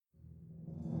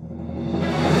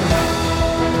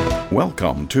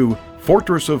Welcome to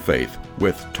Fortress of Faith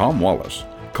with Tom Wallace,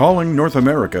 calling North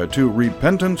America to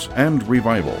repentance and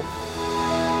revival.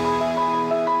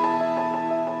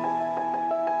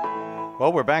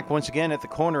 Well, we're back once again at the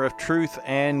corner of truth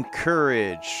and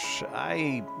courage.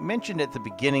 I mentioned at the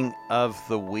beginning of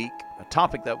the week a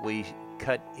topic that we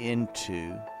cut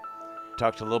into.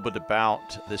 Talked a little bit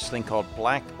about this thing called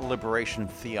Black Liberation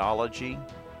Theology.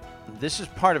 This is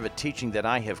part of a teaching that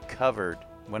I have covered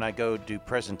when I go do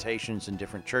presentations in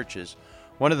different churches.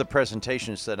 One of the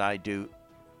presentations that I do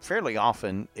fairly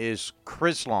often is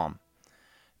Chrislam,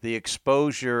 the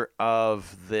exposure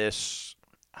of this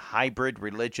hybrid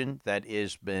religion that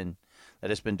has been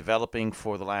developing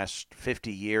for the last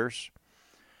 50 years.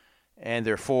 And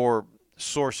there are four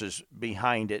sources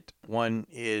behind it. One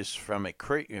is from a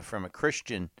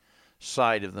Christian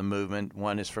side of the movement,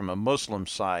 one is from a Muslim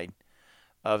side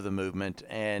of the movement,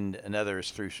 and another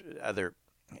is through other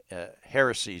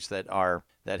heresies that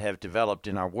have developed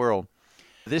in our world.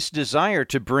 This desire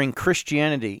to bring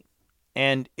Christianity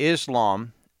and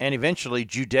Islam and eventually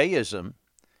Judaism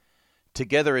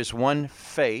together as one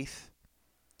faith.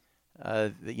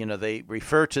 They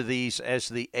refer to these as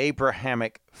the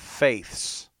Abrahamic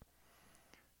faiths.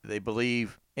 They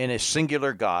believe in a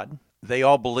singular God. They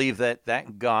all believe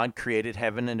that God created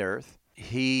heaven and earth.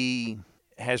 He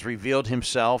has revealed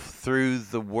himself through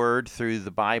the Word, through the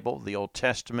Bible, the Old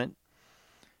Testament,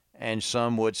 and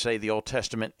some would say the Old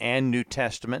Testament and New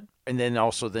Testament, and then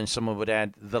someone would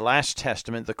add the last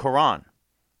Testament, the Quran.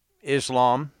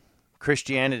 Islam,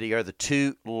 Christianity are the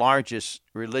two largest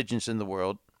religions in the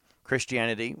world.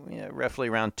 Christianity, roughly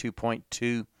around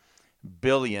 2.2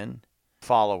 billion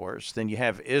followers. Then you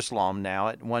have Islam now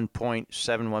at 1.7,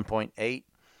 1.8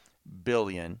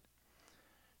 billion.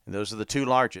 And those are the two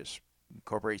largest.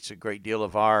 Incorporates a great deal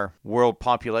of our world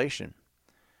population.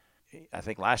 I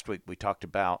think last week we talked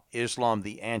about Islam,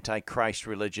 the Antichrist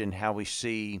religion, how we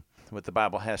see what the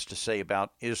Bible has to say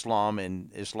about Islam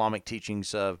and Islamic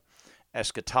teachings of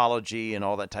eschatology and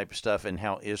all that type of stuff, and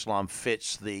how Islam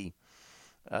fits the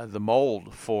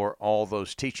mold for all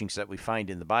those teachings that we find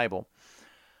in the Bible.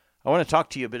 I want to talk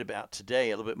to you a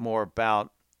little bit more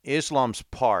about Islam's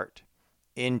part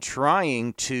in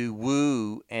trying to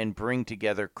woo and bring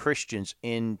together Christians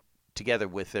together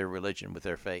with their religion, with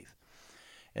their faith.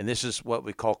 And this is what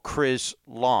we call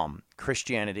Chrislam,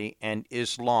 Christianity and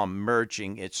Islam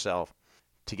merging itself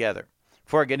together.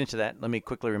 Before I get into that, let me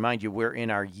quickly remind you, we're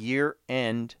in our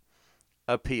year-end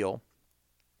appeal.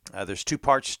 There's two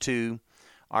parts to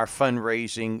our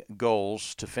fundraising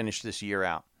goals to finish this year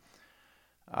out.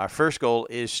 Our first goal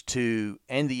is to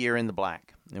end the year in the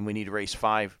black, and we need to raise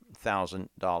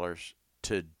 $5,000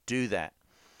 to do that.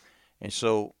 And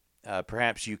so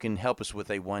perhaps you can help us with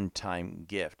a one-time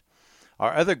gift.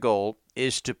 Our other goal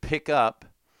is to pick up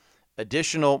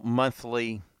additional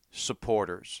monthly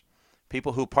supporters,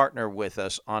 people who partner with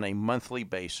us on a monthly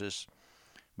basis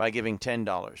by giving $10,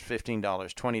 $15,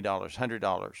 $20,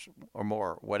 $100 or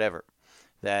more, whatever,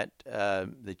 that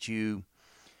you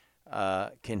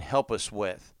can help us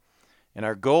with. And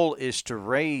our goal is to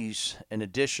raise an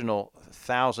additional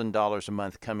 $1,000 a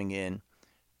month coming in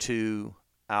to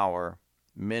our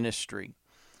ministry.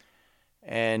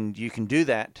 And you can do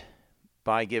that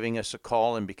by giving us a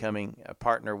call and becoming a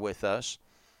partner with us.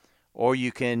 Or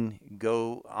you can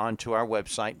go onto our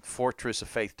website,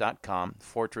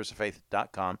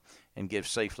 fortressoffaith.com, and give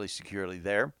safely, securely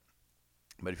there.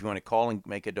 But if you want to call and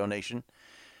make a donation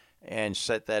and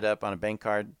set that up on a bank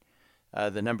card,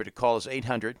 the number to call is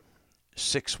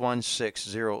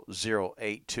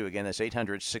 800-616-0082. Again, that's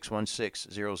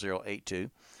 800-616-0082.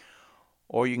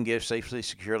 Or you can give safely,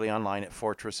 securely online at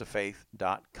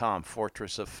fortressoffaith.com,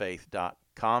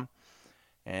 fortressoffaith.com.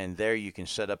 And there you can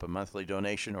set up a monthly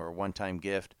donation or a one-time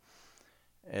gift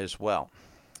as well.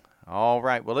 All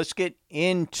right, well, let's get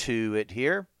into it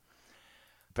here.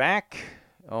 Back,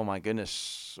 oh my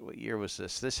goodness, what year was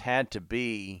this? This had to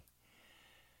be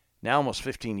now almost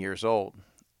 15 years old.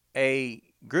 A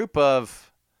group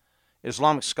of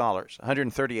Islamic scholars,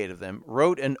 138 of them,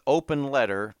 wrote an open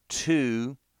letter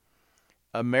to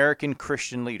American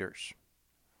Christian leaders.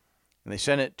 And they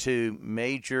sent it to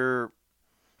major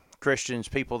Christians,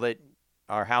 people that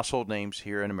are household names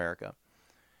here in America,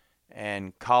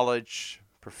 and college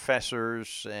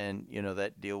professors, and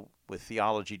that deal with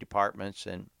theology departments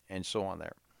and so on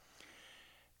there.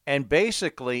 And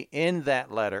basically in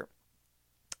that letter,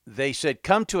 they said,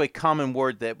 come to a common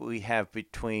word that we have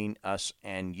between us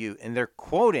and you. And they're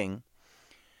quoting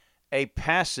a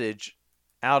passage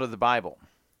out of the Bible.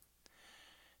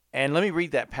 And let me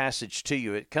read that passage to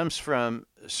you. It comes from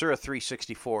Surah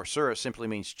 364. Surah simply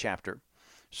means chapter.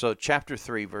 So chapter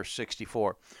 3, verse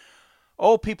 64.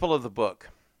 O people of the book.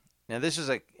 Now this is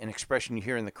an expression you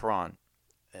hear in the Quran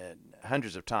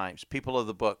hundreds of times. People of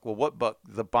the book. Well, what book?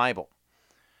 The Bible.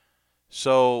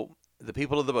 So the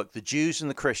people of the book, the Jews and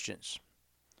the Christians,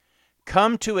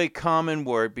 come to a common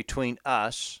word between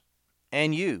us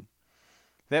and you,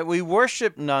 that we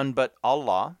worship none but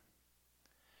Allah,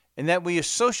 and that we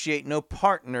associate no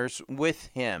partners with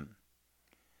him,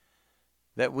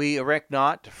 that we erect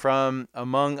not from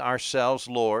among ourselves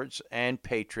lords and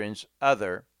patrons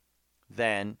other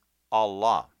than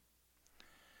Allah.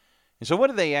 And so what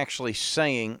are they actually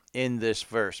saying in this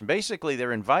verse? Basically,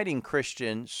 they're inviting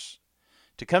Christians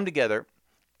to come together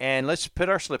and let's put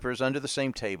our slippers under the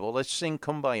same table. Let's sing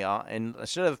Kumbaya, and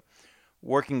instead of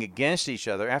working against each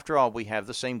other, after all, we have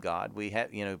the same God. We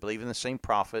have, believe in the same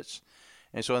prophets.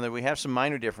 And so we have some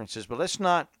minor differences, but let's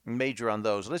not major on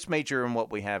those. Let's major on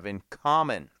what we have in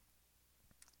common.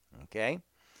 Okay?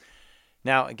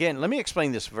 Now, again, let me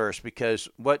explain this verse, because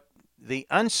what the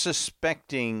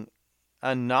unsuspecting,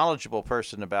 unknowledgeable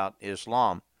person about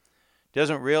Islam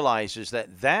doesn't realize is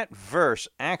that verse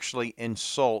actually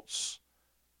insults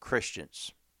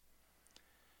Christians.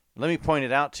 Let me point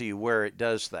it out to you where it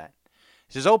does that.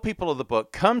 It says, O people of the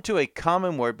book, come to a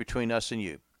common word between us and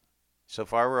you. So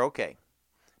far, we're okay.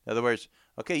 In other words,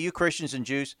 okay, you Christians and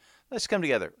Jews, let's come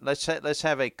together. Let's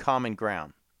have a common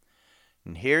ground.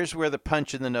 And here's where the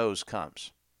punch in the nose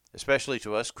comes, especially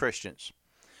to us Christians,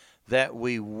 that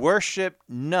we worship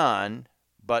none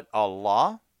but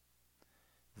Allah,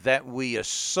 that we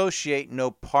associate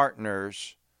no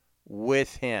partners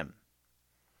with him.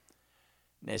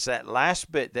 And it's that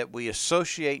last bit, that we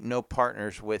associate no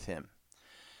partners with him.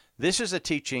 This is a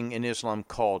teaching in Islam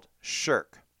called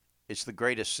shirk. It's the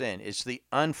greatest sin. It's the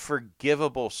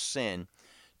unforgivable sin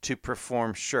to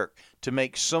perform shirk, to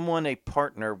make someone a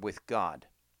partner with God.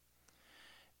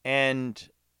 And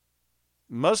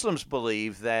Muslims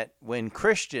believe that when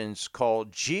Christians call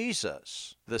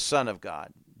Jesus the Son of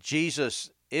God,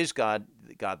 Jesus is God,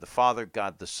 God the Father,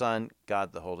 God the Son,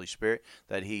 God the Holy Spirit,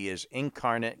 that he is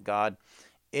incarnate God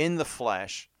in the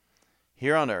flesh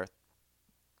here on earth,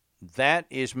 that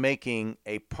is making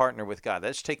a partner with God.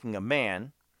 That's taking a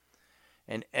man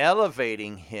and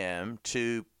elevating him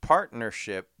to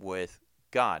partnership with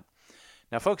God.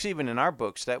 Now, folks, even in our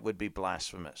books, that would be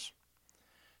blasphemous.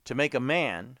 To make a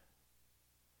man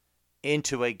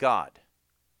into a God.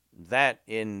 That,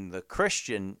 in the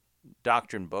Christian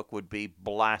doctrine book, would be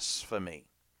blasphemy.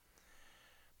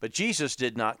 But Jesus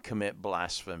did not commit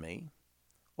blasphemy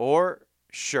or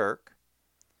shirk,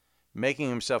 making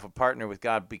himself a partner with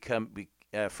God,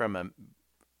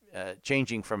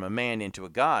 changing from a man into a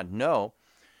God. No,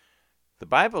 the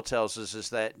Bible tells us is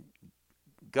that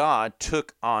God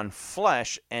took on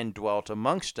flesh and dwelt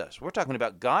amongst us. We're talking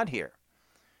about God here.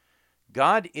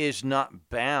 God is not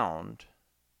bound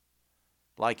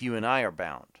like you and I are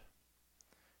bound.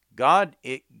 God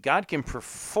can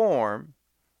perform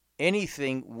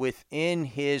anything within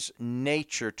his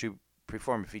nature to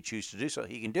perform. If he chooses to do so,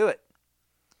 he can do it.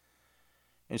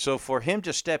 And so for him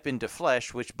to step into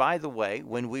flesh, which, by the way,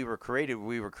 when we were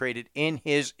created in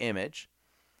his image,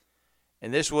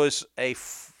 and this was a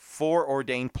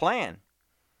foreordained plan,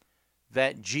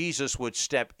 that Jesus would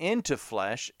step into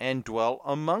flesh and dwell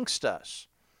amongst us.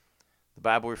 The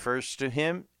Bible refers to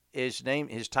him,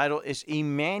 his title is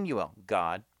Emmanuel,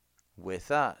 God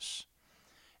with us.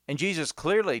 And Jesus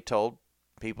clearly told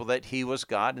people that he was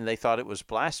God, and they thought it was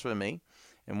blasphemy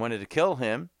and wanted to kill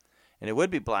him. And it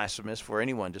would be blasphemous for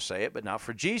anyone to say it, but not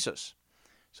for Jesus.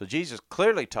 So Jesus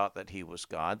clearly taught that he was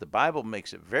God. The Bible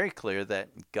makes it very clear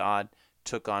that God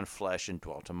took on flesh and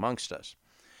dwelt amongst us.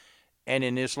 And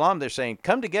in Islam, they're saying,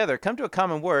 come together, come to a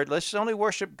common word. Let's only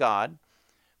worship God.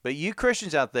 But you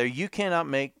Christians out there, you cannot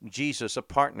make Jesus a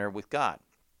partner with God.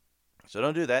 So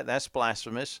don't do that. That's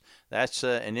blasphemous. That's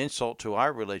an insult to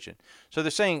our religion. So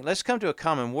they're saying, let's come to a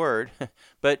common word.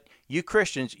 But you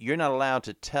Christians, you're not allowed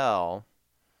to tell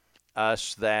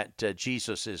us that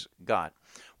Jesus is God.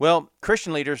 Well,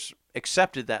 Christian leaders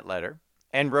accepted that letter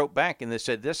and wrote back, and they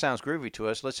said, this sounds groovy to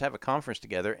us. Let's have a conference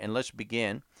together, and let's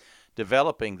begin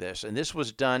developing this. And this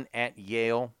was done at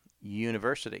Yale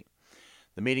University.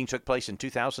 The meeting took place in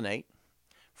 2008.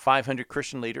 500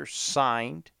 Christian leaders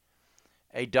signed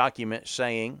a document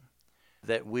saying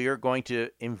that we are going to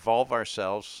involve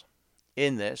ourselves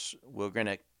in this. We're going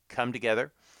to come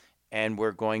together, and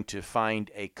we're going to find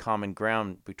a common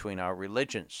ground between our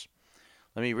religions.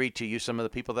 Let me read to you some of the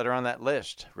people that are on that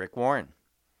list. Rick Warren,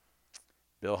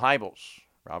 Bill Hybels,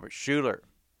 Robert Schuller,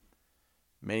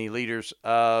 many leaders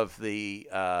of the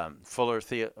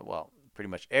pretty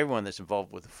much everyone that's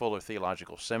involved with the Fuller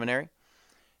Theological Seminary,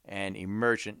 and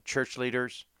emergent church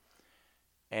leaders.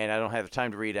 And I don't have the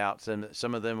time to read out some.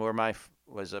 Some of them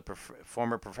was a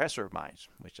former professor of mine,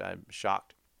 which I'm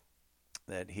shocked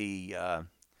that he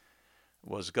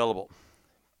was gullible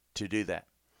to do that.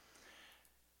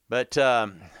 But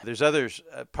there's others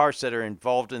parts that are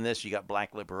involved in this. You got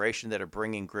Black Liberation that are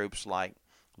bringing groups like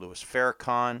Louis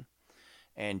Farrakhan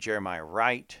and Jeremiah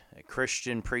Wright, a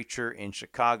Christian preacher in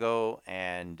Chicago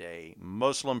and a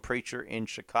Muslim preacher in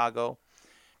Chicago.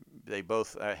 They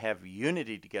both have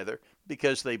unity together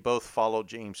because they both follow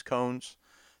James Cone's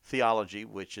theology,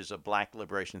 which is a Black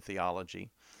liberation theology.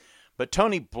 But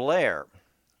Tony Blair,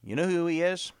 you know who he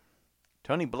is?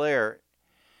 Tony Blair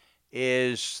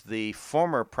is the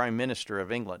former Prime Minister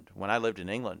of England. When I lived in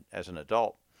England as an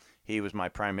adult, he was my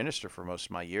Prime Minister for most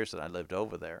of my years that I lived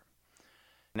over there.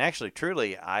 And actually,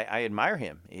 truly, I admire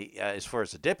him as far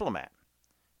as a diplomat,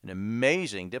 an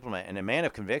amazing diplomat and a man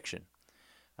of conviction.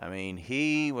 I mean,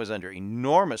 he was under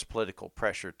enormous political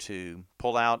pressure to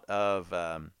pull out of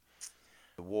the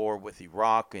war with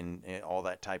Iraq and all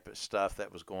that type of stuff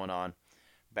that was going on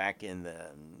back in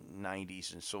the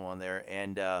 90s and so on there.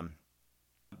 And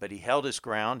but he held his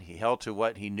ground. He held to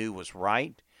what he knew was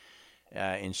right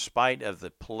in spite of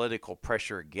the political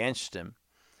pressure against him.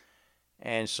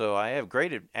 And so I have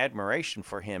great admiration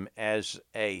for him as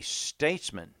a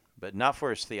statesman, but not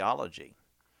for his theology.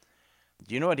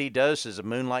 Do you know what he does as a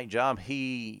moonlight job?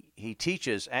 He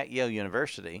teaches at Yale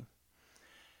University,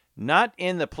 not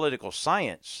in the political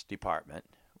science department,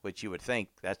 which you would think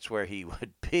that's where he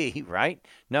would be, right?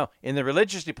 No, in the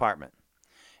religious department.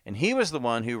 And he was the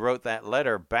one who wrote that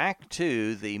letter back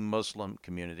to the Muslim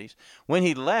communities. When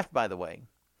he left, by the way,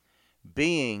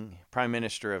 being Prime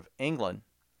Minister of England,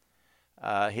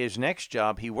 his next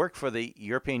job, he worked for the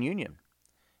European Union.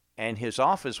 And his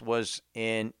office was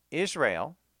in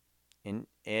Israel, in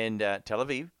Tel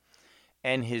Aviv.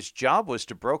 And his job was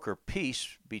to broker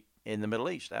peace in the Middle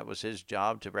East. That was his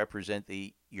job, to represent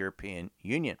the European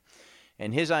Union.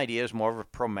 And his idea is more of a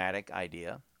pragmatic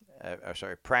idea.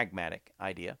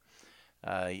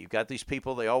 You've got these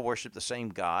people, they all worship the same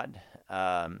God.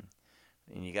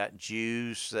 And you got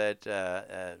Jews that,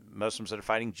 Muslims that are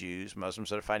fighting Jews,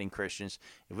 Muslims that are fighting Christians.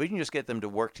 If we can just get them to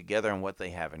work together on what they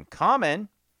have in common,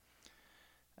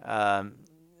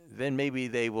 then maybe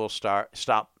they will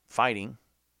stop fighting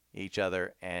each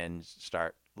other and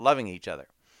start loving each other.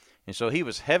 And so he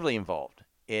was heavily involved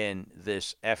in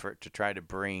this effort to try to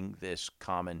bring this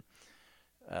common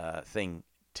thing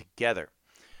together.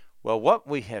 Well, what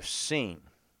we have seen,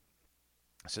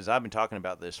 since I've been talking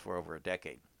about this for over a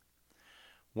decade,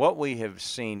 what we have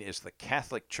seen is the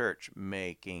Catholic Church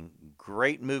making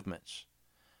great movements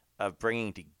of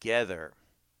bringing together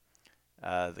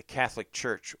the Catholic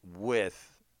Church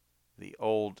with the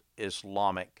old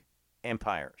Islamic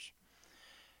empires.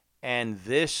 And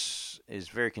this is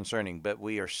very concerning, but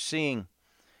we are seeing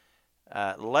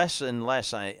less and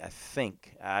less, I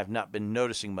think. I've not been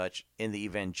noticing much in the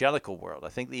evangelical world. I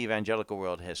think the evangelical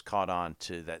world has caught on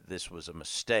to that this was a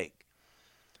mistake.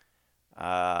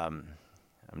 I'm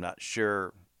not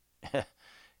sure. I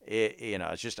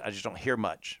just don't hear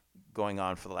much going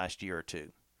on for the last year or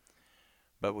two.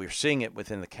 But we're seeing it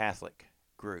within the Catholic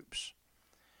groups.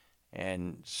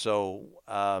 And so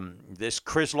this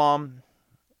Chrislam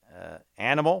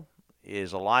animal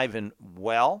is alive and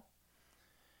well.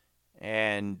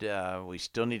 And we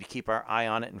still need to keep our eye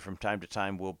on it, and from time to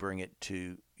time we'll bring it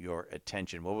to your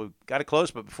attention. Well, we've got to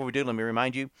close, but before we do, let me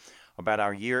remind you about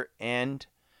our year-end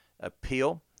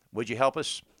appeal. Would you help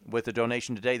us with a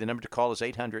donation today? The number to call is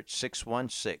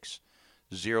 800-616-0082.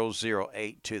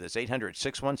 That's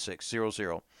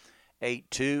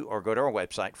 800-616-0082, or go to our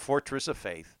website,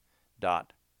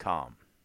 fortressoffaith.com.